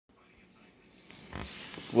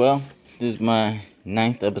Well, this is my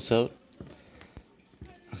 9th episode.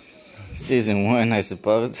 Season 1, I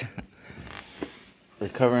suppose.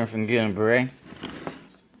 Recovering from getting a beret.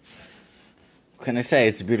 What can I say?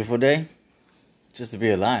 It's a beautiful day. Just to be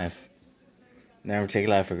alive. Never take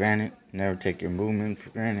life for granted. Never take your movement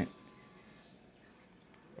for granted.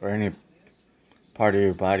 Or any part of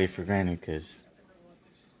your body for granted, because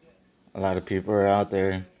a lot of people are out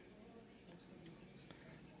there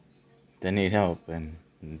that need help and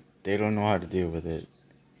they don't know how to deal with it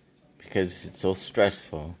because it's so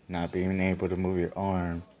stressful not being able to move your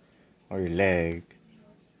arm or your leg,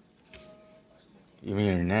 even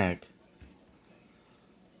your neck.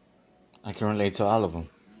 I can relate to all of them,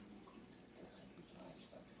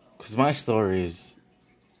 because my story is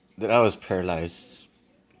that I was paralyzed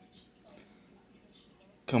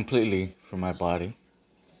completely from my body,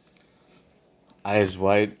 eyes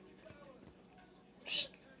wide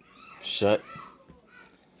shut,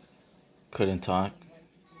 couldn't talk.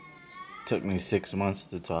 Took me 6 months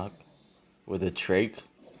to talk with a trach.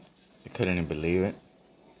 I couldn't even believe it.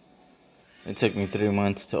 It took me 3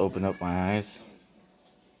 months to open up my eyes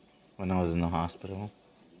when I was in the hospital.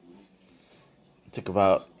 It took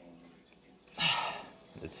about,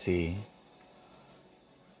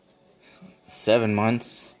 7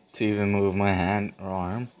 months to even move my hand or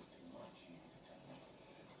arm.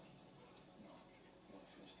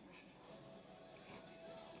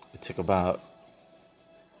 It took about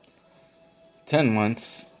 10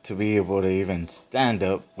 months to be able to even stand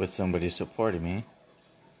up with somebody supporting me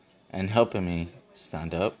and helping me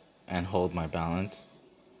stand up and hold my balance.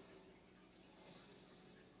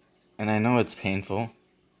 And I know it's painful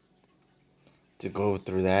to go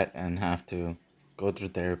through that and have to go through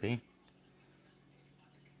therapy.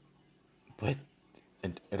 But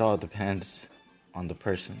it all depends on the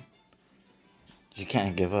person. You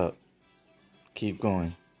can't give up. Keep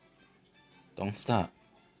going. Don't stop.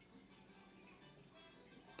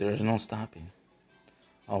 There is no stopping.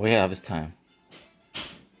 All we have is time.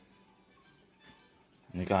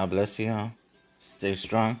 May God bless you all. Stay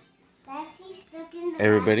strong.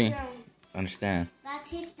 Everybody, understand.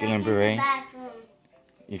 Getting a beret,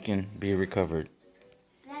 you can be recovered.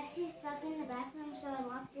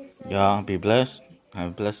 Y'all be blessed. Have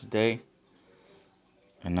a blessed day.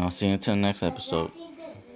 And I'll see you until the next episode.